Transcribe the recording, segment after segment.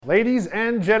Ladies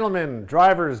and gentlemen,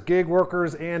 drivers, gig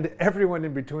workers, and everyone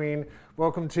in between,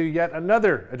 welcome to yet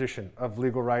another edition of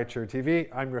Legal Rideshare TV.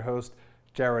 I'm your host,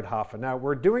 Jared Hoffa. Now,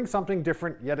 we're doing something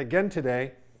different yet again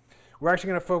today. We're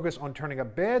actually going to focus on turning a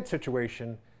bad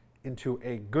situation into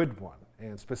a good one.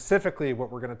 And specifically,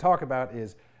 what we're going to talk about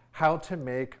is how to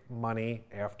make money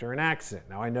after an accident.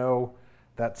 Now, I know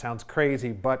that sounds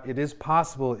crazy, but it is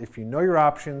possible if you know your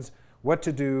options, what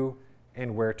to do,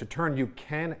 and where to turn. You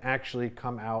can actually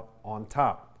come out on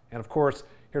top. And of course,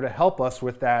 here to help us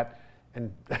with that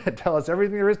and tell us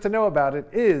everything there is to know about it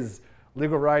is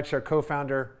Legal Rideshare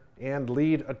co-founder and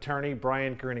lead attorney,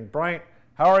 Bryant Greening. Bryant,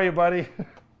 how are you, buddy?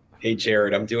 Hey,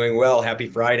 Jared, I'm doing well. Happy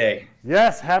Friday.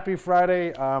 Yes, happy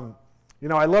Friday. You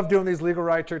know, I love doing these Legal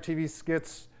Rideshare TV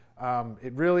skits.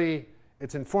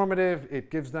 It's informative. It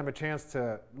gives them a chance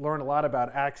to learn a lot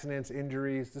about accidents,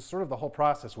 injuries, just sort of the whole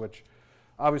process, which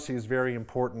obviously is very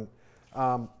important.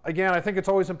 Again, I think it's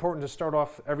always important to start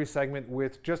off every segment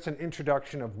with just an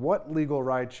introduction of what Legal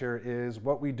Rideshare is,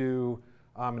 what we do,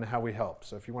 and how we help.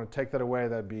 So if you want to take that away,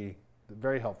 that'd be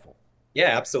very helpful.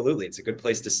 Yeah, absolutely. It's a good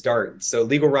place to start. So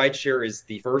Legal Rideshare is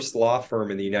the first law firm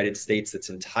in the United States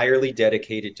that's entirely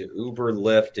dedicated to Uber,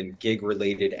 Lyft, and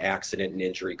gig-related accident and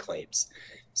injury claims.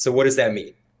 So what does that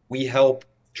mean? We help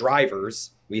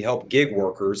drivers, we help gig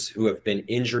workers who have been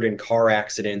injured in car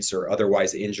accidents or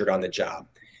otherwise injured on the job.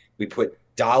 We put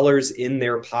dollars in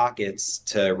their pockets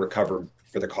to recover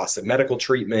for the cost of medical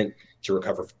treatment, to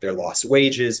recover for their lost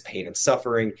wages, pain and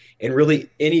suffering, and really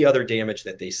any other damage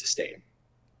that they sustain.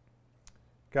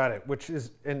 Got it, which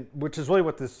is really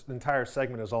what this entire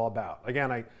segment is all about.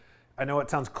 Again, I know it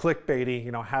sounds clickbaity,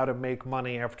 you know, how to make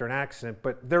money after an accident,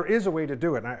 but there is a way to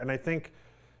do it. And I think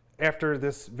after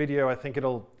this video, I think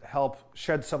it'll help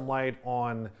shed some light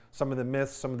on some of the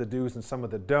myths, some of the do's, and some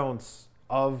of the don'ts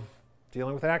of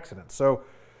dealing with accidents. So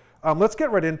let's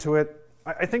get right into it.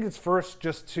 I think it's first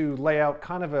just to lay out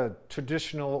kind of a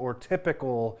traditional or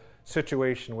typical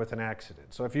situation with an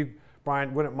accident. So if you,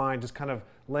 Brian, wouldn't mind just kind of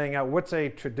laying out what's a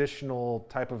traditional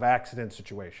type of accident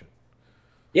situation?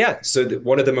 Yeah, so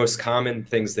one of the most common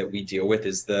things that we deal with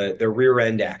is the rear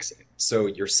end accident. So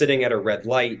you're sitting at a red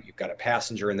light, you've got a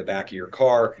passenger in the back of your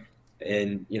car,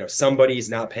 and somebody's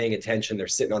not paying attention, they're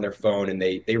sitting on their phone, and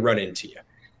they run into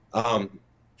you.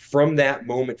 From that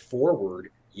moment forward,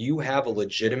 you have a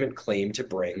legitimate claim to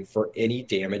bring for any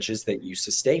damages that you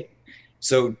sustain.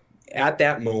 So at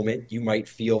that moment, you might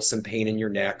feel some pain in your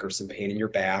neck or some pain in your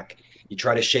back. You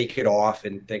try to shake it off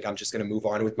and think, I'm just going to move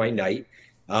on with my night.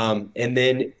 And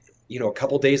then, a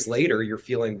couple days later, you're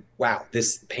feeling, wow,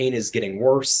 this pain is getting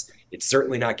worse. It's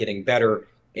certainly not getting better.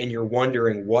 And you're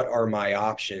wondering, what are my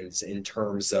options in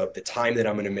terms of the time that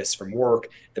I'm going to miss from work,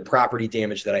 the property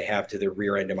damage that I have to the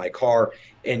rear end of my car,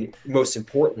 and most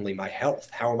importantly, my health.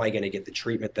 How am I going to get the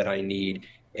treatment that I need,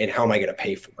 and how am I going to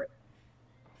pay for it?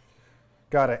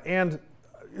 Got it. And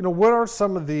what are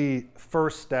some of the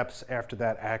first steps after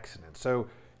that accident? So,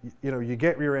 you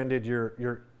get rear-ended,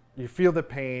 you feel the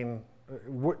pain.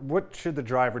 What should the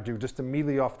driver do just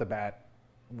immediately off the bat?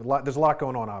 There's a lot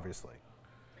going on, obviously.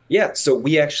 Yeah, so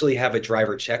we actually have a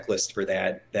driver checklist for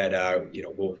that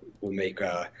we'll make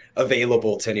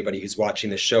available to anybody who's watching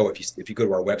the show. If you go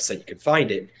to our website, you can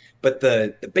find it. But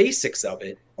the basics of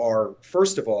it are,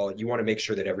 first of all, you want to make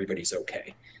sure that everybody's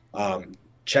okay.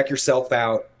 Check yourself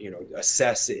out,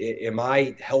 assess, am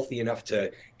I healthy enough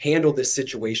to handle this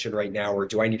situation right now, or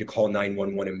do I need to call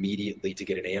 911 immediately to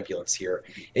get an ambulance here?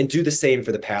 And do the same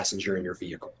for the passenger in your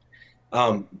vehicle.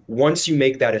 Once you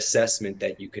make that assessment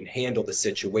that you can handle the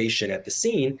situation at the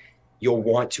scene, you'll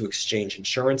want to exchange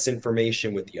insurance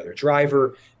information with the other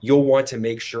driver. You'll want to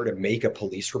make sure to make a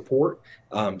police report.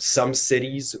 Some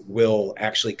cities will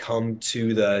actually come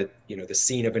to the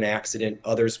scene of an accident.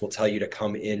 Others will tell you to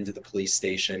come into the police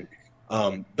station.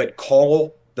 But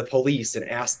call the police and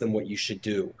ask them what you should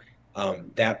do.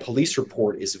 That police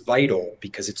report is vital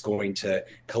because it's going to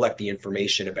collect the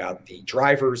information about the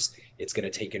drivers. It's going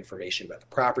to take information about the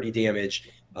property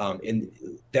damage. And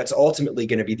that's ultimately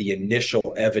going to be the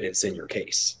initial evidence in your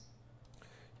case.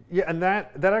 Yeah, and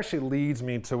that actually leads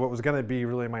me to what was going to be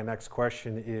really my next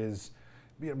question is,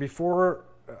 before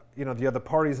the other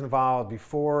parties involved,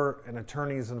 before an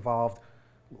attorney is involved,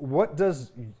 what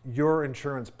does your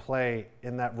insurance play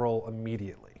in that role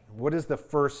immediately? What is the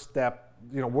first step?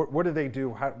 What do they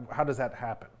do? How does that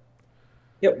happen?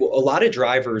 Yeah, well, a lot of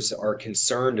drivers are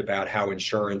concerned about how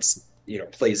insurance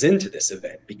plays into this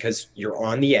event because you're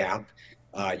on the app.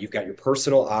 You've got your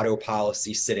personal auto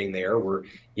policy sitting there where,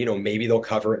 maybe they'll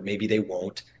cover it, maybe they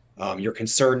won't. You're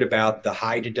concerned about the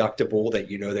high deductible that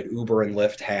that Uber and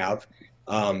Lyft have.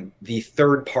 The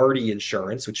third party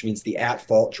insurance, which means the at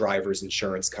fault driver's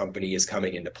insurance company, is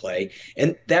coming into play.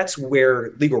 And that's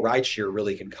where Legal Rideshare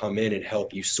really can come in and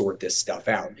help you sort this stuff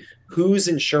out. Whose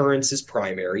insurance is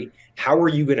primary? How are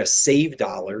you going to save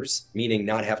dollars, meaning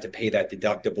not have to pay that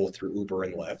deductible through Uber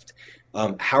and Lyft?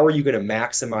 How are you going to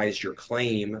maximize your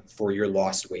claim for your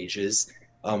lost wages?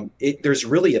 There's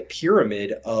really a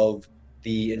pyramid of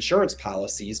the insurance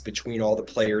policies between all the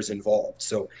players involved.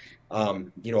 So a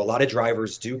lot of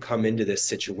drivers do come into this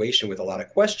situation with a lot of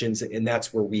questions, and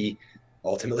that's where we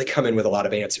ultimately come in with a lot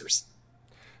of answers.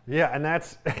 Yeah, and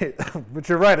that's, but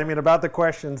you're right. I mean, about the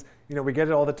questions, we get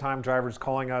it all the time, drivers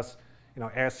calling us,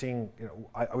 asking,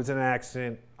 I was in an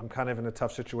accident, I'm kind of in a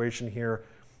tough situation here.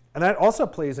 And that also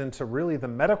plays into really the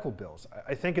medical bills.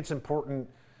 I think it's important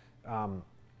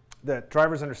that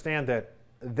drivers understand that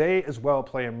they as well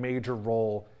play a major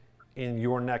role in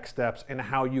your next steps and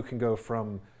how you can go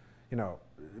from,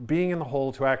 being in the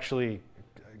hole to actually,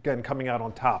 again, coming out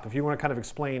on top. If you want to kind of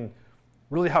explain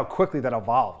really how quickly that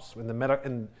evolves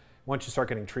in once you start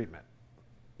getting treatment.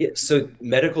 Yeah, so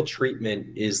medical treatment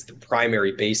is the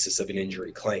primary basis of an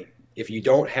injury claim. If you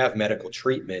don't have medical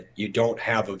treatment, you don't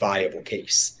have a viable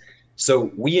case.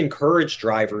 So we encourage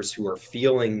drivers who are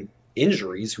feeling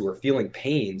injuries, who are feeling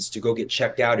pains, to go get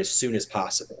checked out as soon as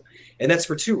possible. And that's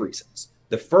for two reasons.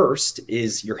 The first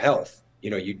is your health.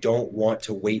 You don't want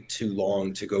to wait too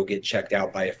long to go get checked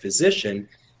out by a physician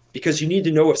because you need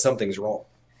to know if something's wrong.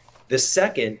 The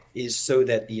second is so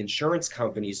that the insurance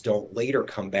companies don't later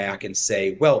come back and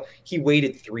say, well, he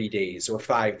waited 3 days or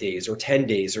 5 days or 10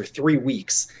 days or 3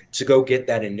 weeks to go get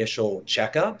that initial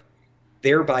checkup,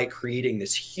 thereby creating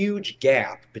this huge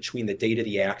gap between the date of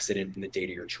the accident and the date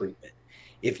of your treatment.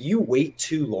 If you wait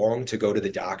too long to go to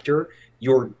the doctor,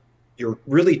 you're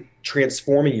really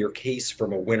transforming your case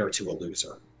from a winner to a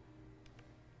loser.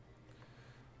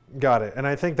 Got it. And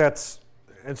I think it's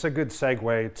a good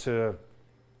segue to,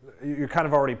 you kind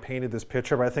of already painted this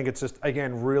picture, but I think it's just,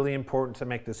 again, really important to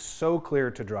make this so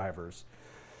clear to drivers.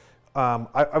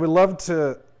 I would love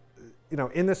to,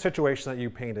 in the situation that you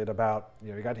painted about,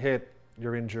 you got hit,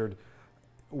 you're injured,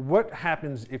 what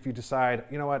happens if you decide,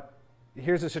 what,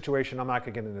 here's a situation, I'm not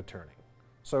going to get an attorney?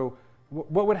 So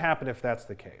what would happen if that's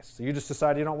the case? So you just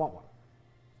decide you don't want one?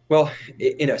 Well,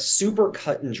 in a super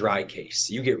cut and dry case,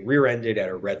 you get rear-ended at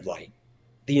a red light.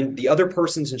 The other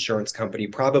person's insurance company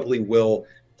probably will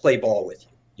play ball with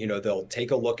you. They'll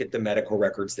take a look at the medical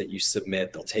records that you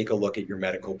submit. They'll take a look at your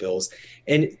medical bills,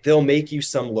 and they'll make you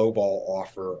some lowball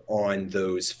offer on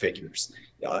those figures.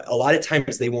 A lot of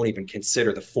times they won't even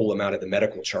consider the full amount of the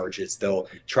medical charges. They'll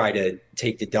try to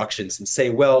take deductions and say,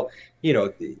 well,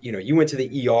 you went to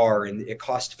the ER and it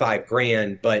cost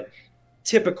 $5,000, but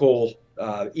typical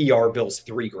ER bill's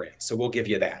 $3,000, so we'll give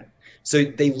you that. So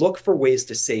they look for ways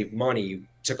to save money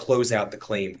to close out the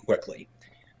claim quickly.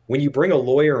 When you bring a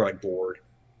lawyer on board,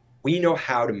 we know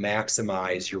how to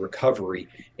maximize your recovery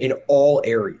in all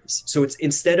areas. So it's,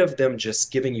 instead of them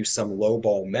just giving you some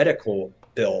lowball medical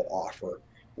bill offer,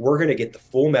 we're going to get the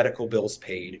full medical bills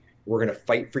paid. We're going to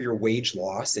fight for your wage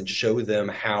loss and show them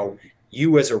how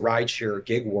you as a rideshare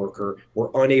gig worker were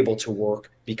unable to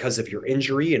work because of your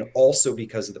injury and also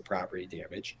because of the property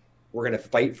damage. We're going to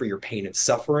fight for your pain and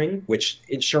suffering, which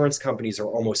insurance companies are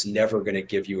almost never going to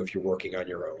give you if you're working on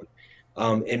your own.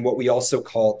 And what we also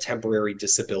call temporary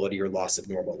disability or loss of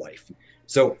normal life.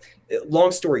 So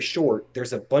long story short,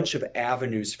 there's a bunch of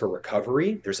avenues for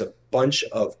recovery. There's a bunch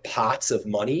of pots of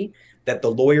money that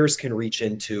the lawyers can reach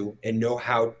into and know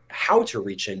how to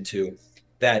reach into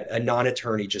that a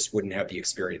non-attorney just wouldn't have the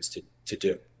experience to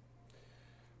do.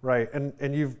 Right,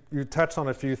 and you touched on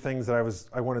a few things that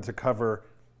I wanted to cover.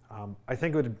 I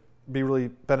think it would be really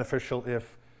beneficial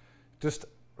if just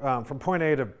from point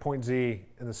A to point Z,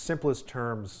 in the simplest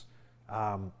terms,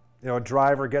 a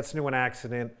driver gets into an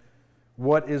accident.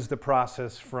 What is the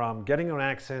process from getting into an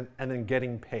accident and then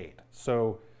getting paid?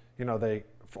 So, they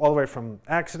all the way from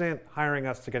accident, hiring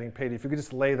us, to getting paid. If you could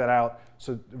just lay that out,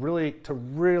 so to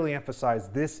really emphasize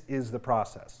this is the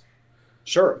process.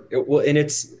 Sure.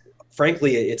 And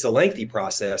frankly, it's a lengthy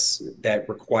process that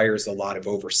requires a lot of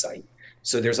oversight.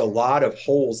 So there's a lot of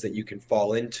holes that you can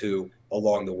fall into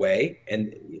along the way,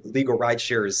 and Legal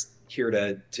Rideshare is here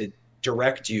to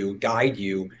direct you, guide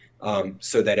you,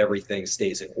 so that everything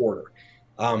stays in order.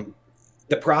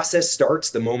 The process starts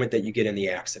the moment that you get in the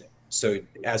accident. So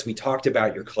as we talked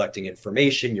about, you're collecting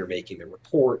information, you're making the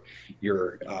report,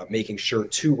 you're making sure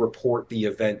to report the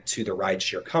event to the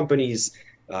rideshare companies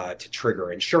to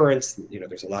trigger insurance.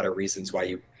 There's a lot of reasons why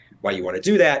you want to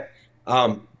do that.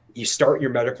 You start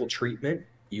your medical treatment.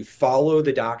 You follow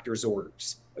the doctor's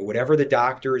orders. whatever the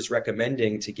doctor is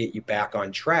recommending to get you back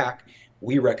on track,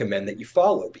 we recommend that you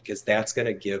follow, because that's going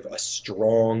to give a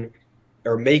strong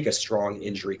or make a strong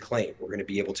injury claim. We're going to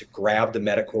be able to grab the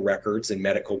medical records and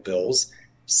medical bills,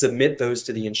 submit those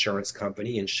to the insurance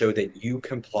company, and show that you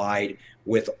complied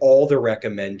with all the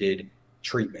recommended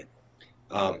treatment.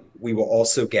 We will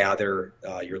also gather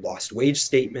your lost wage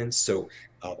statements. So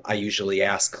I usually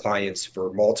ask clients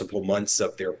for multiple months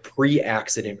of their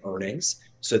pre-accident earnings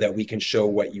so that we can show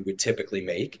what you would typically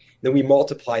make. Then we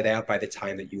multiply that by the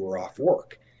time that you were off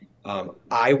work.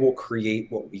 I will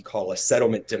create what we call a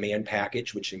settlement demand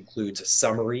package, which includes a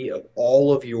summary of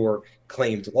all of your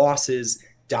claimed losses,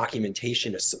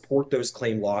 documentation to support those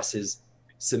claim losses,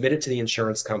 submit it to the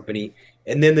insurance company,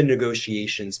 and then the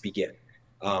negotiations begin.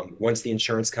 Once the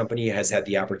insurance company has had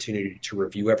the opportunity to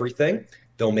review everything,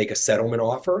 they'll make a settlement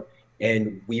offer,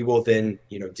 and we will then,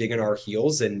 dig in our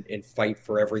heels and fight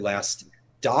for every last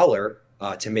dollar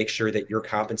to make sure that you're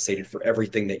compensated for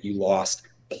everything that you lost,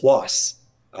 plus,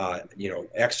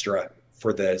 extra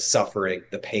for the suffering,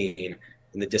 the pain,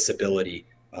 and the disability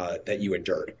that you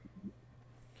endured.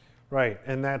 Right,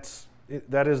 and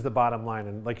that is the bottom line.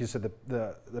 And like you said,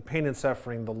 the pain and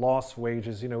suffering, the lost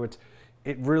wages,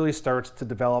 it really starts to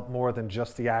develop more than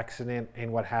just the accident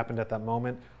and what happened at that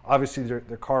moment. Obviously,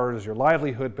 the car is your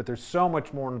livelihood, but there's so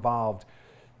much more involved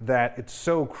that it's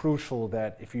so crucial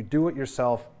that if you do it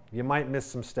yourself, you might miss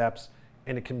some steps,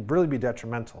 and it can really be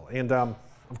detrimental. And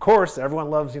of course, everyone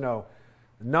loves,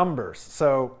 numbers.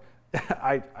 So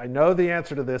I know the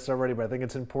answer to this already, but I think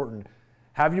it's important.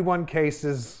 Have you won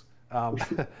cases? Are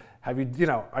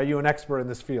you an expert in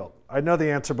this field? I know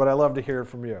the answer, but I love to hear it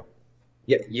from you.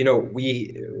 Yeah,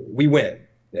 we win.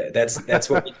 That's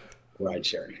what we ride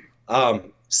share.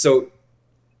 So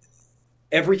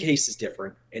every case is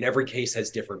different, and every case has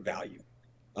different value.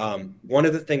 One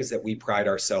of the things that we pride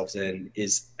ourselves in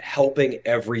is helping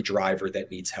every driver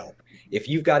that needs help. If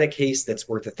you've got a case that's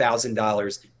worth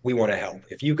 $1,000, we want to help.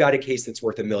 If you've got a case that's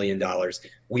worth $1 million,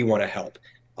 we want to help.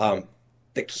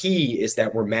 The key is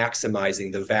that we're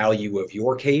maximizing the value of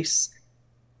your case,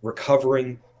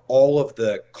 recovering all of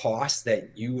the costs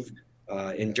that you've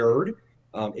endured,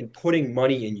 and putting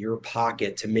money in your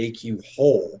pocket to make you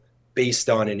whole based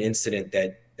on an incident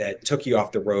that took you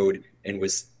off the road and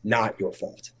was not your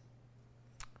fault.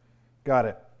 Got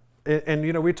it.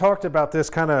 And we talked about this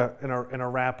kind of in a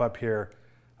wrap up here.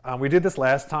 We did this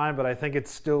last time, but I think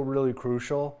it's still really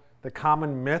crucial. The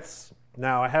common myths.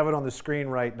 Now I have it on the screen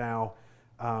right now.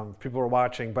 People are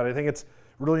watching, but I think it's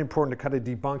really important to kind of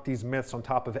debunk these myths on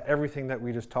top of everything that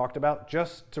we just talked about,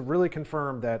 just to really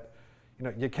confirm that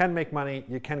you can make money,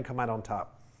 you can come out on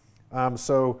top.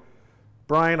 So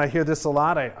Brian, I hear this a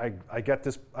lot. I get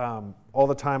this all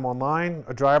the time online.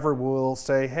 A driver will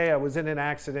say, hey, I was in an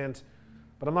accident,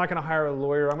 but I'm not going to hire a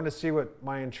lawyer. I'm going to see what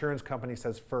my insurance company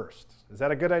says first. Is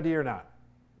that a good idea or not?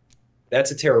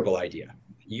 That's a terrible idea.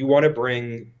 You want to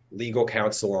bring legal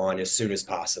counsel on as soon as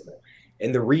possible.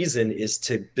 And the reason is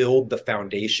to build the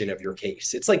foundation of your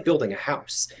case. It's like building a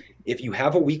house. If you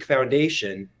have a weak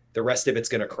foundation, the rest of it's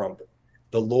going to crumble.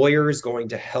 The lawyer is going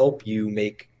to help you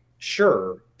make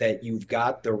sure that you've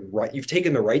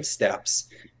taken the right steps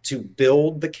to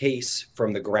build the case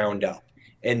from the ground up.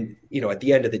 And, at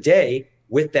the end of the day,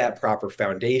 with that proper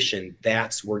foundation,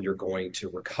 that's where you're going to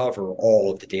recover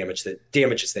all of the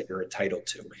damages that you're entitled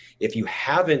to. If you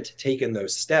haven't taken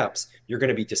those steps, you're going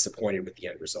to be disappointed with the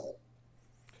end result.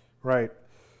 Right.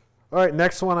 All right,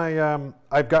 next one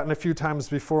I've gotten a few times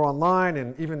before online,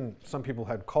 and even some people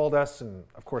had called us and,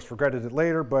 of course, regretted it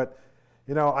later. But,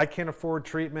 I can't afford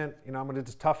treatment. I'm going to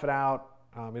just tough it out.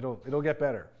 It'll get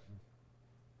better.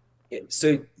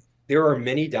 So there are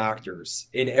many doctors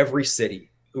in every city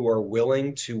who are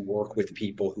willing to work with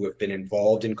people who have been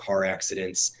involved in car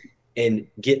accidents and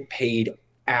get paid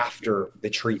after the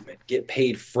treatment, get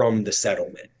paid from the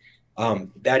settlement.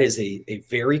 That is a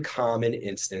very common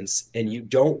instance, and you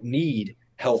don't need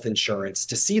health insurance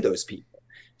to see those people.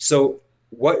 So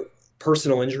what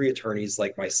personal injury attorneys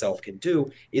like myself can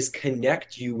do is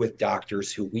connect you with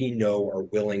doctors who we know are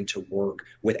willing to work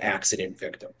with accident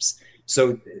victims.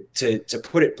 So to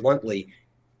put it bluntly,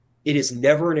 it is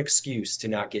never an excuse to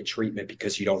not get treatment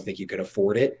because you don't think you can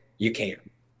afford it. You can.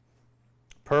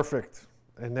 Perfect.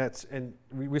 And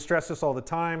we stress this all the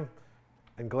time.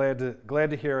 And glad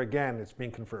to hear again it's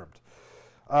being confirmed.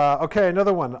 Okay,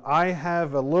 another one. I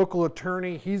have a local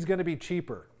attorney. He's going to be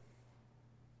cheaper.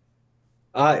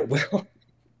 Well,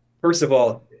 first of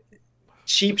all,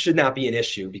 cheap should not be an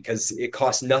issue because it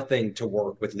costs nothing to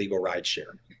work with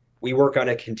LegalRideshare. We work on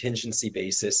a contingency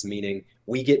basis, meaning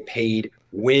we get paid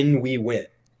when we win.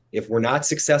 If we're not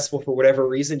successful for whatever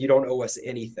reason, you don't owe us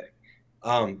anything.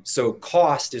 So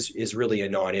cost is really a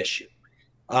non-issue.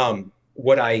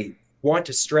 What I want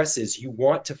to stress is you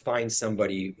want to find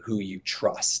somebody who you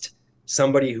trust,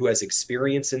 somebody who has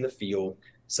experience in the field,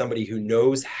 somebody who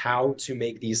knows how to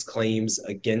make these claims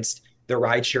against the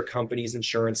rideshare companies,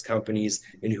 insurance companies,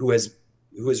 and who has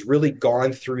really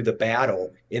gone through the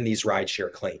battle in these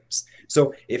rideshare claims.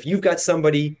 So if you've got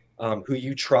somebody who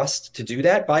you trust to do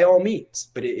that, by all means.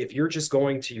 But if you're just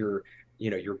going to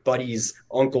your buddy's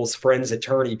uncle's friend's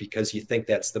attorney because you think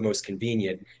that's the most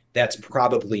convenient, that's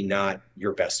probably not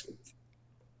your best move.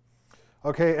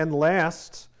 Okay, and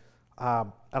last,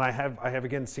 and I have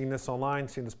again seen this online,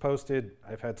 seen this posted.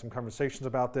 I've had some conversations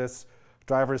about this.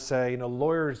 Drivers say,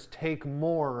 lawyers take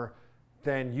more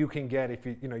than you can get if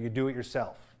you do it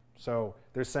yourself. So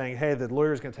they're saying, hey, the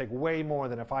lawyer's going to take way more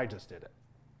than if I just did it.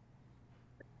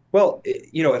 Well,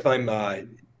 if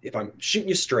I'm shooting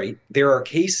you straight, there are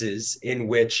cases in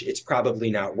which it's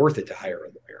probably not worth it to hire a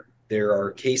lawyer. There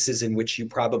are cases in which you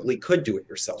probably could do it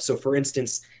yourself. So for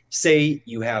instance, say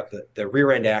you have the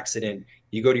rear end accident,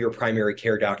 you go to your primary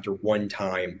care doctor one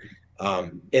time,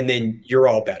 and then you're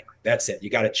all better. That's it. You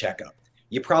got a checkup.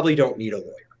 You probably don't need a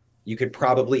lawyer. You could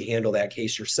probably handle that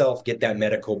case yourself, get that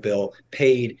medical bill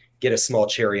paid, get a small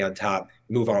cherry on top,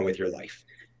 move on with your life.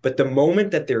 But the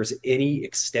moment that there's any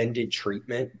extended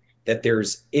treatment, that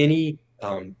there's any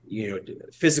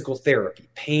physical therapy,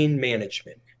 pain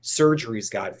management,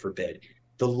 surgeries, God forbid,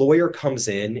 the lawyer comes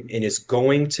in and is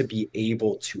going to be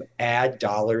able to add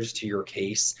dollars to your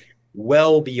case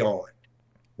well beyond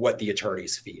what the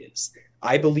attorney's fee is.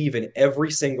 I believe in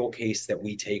every single case that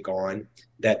we take on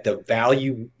that the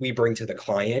value we bring to the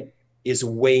client is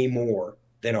way more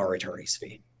than our attorney's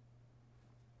fee.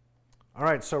 All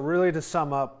right, so really to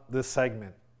sum up this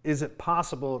segment, is it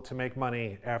possible to make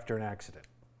money after an accident?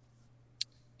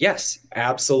 Yes,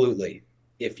 absolutely.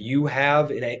 If you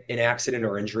have an accident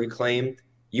or injury claim,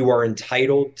 you are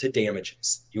entitled to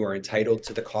damages. You are entitled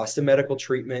to the cost of medical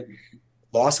treatment,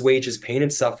 lost wages, pain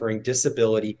and suffering,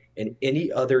 disability, and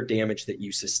any other damage that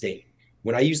you sustain.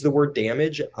 When I use the word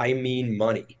damage, I mean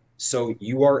money. So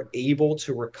you are able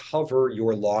to recover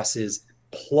your losses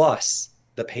plus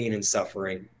the pain and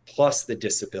suffering, plus the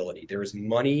disability. There's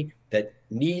money that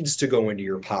needs to go into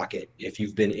your pocket if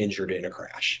you've been injured in a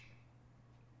crash.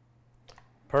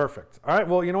 Perfect. All right,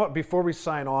 well, you know what? Before we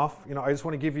sign off, I just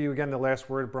want to give you again the last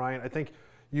word, Brian. I think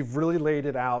you've really laid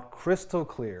it out crystal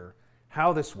clear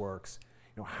how this works,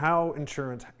 how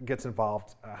insurance gets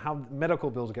involved, how medical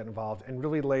bills get involved, and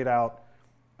really laid out,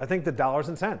 I think, the dollars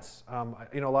and cents. A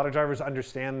lot of drivers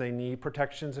understand they need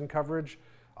protections and coverage.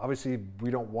 Obviously,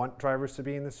 we don't want drivers to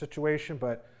be in this situation,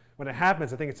 but when it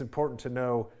happens, I think it's important to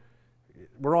know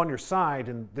we're on your side,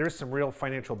 and there's some real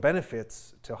financial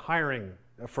benefits to hiring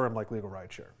a firm like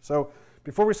LegalRideshare. So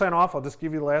before we sign off, I'll just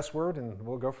give you the last word, and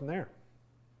we'll go from there.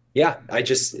 Yeah, I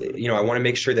want to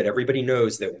make sure that everybody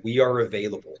knows that we are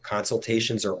available.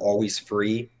 Consultations are always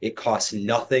free. It costs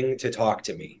nothing to talk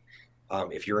to me.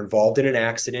 If you're involved in an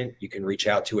accident, you can reach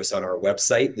out to us on our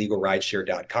website,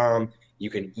 LegalRideshare.com. You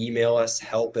can email us,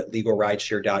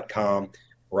 help@LegalRideshare.com.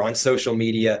 We're on social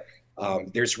media.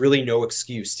 There's really no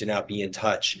excuse to not be in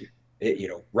touch,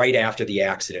 right after the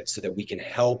accident so that we can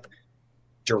help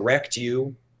direct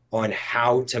you on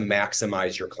how to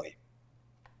maximize your claim.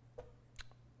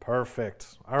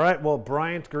 Perfect. All right. Well,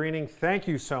 Bryant Greening, thank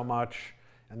you so much.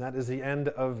 And that is the end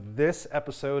of this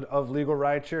episode of Legal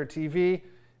Rideshare TV.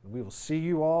 We will see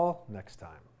you all next time.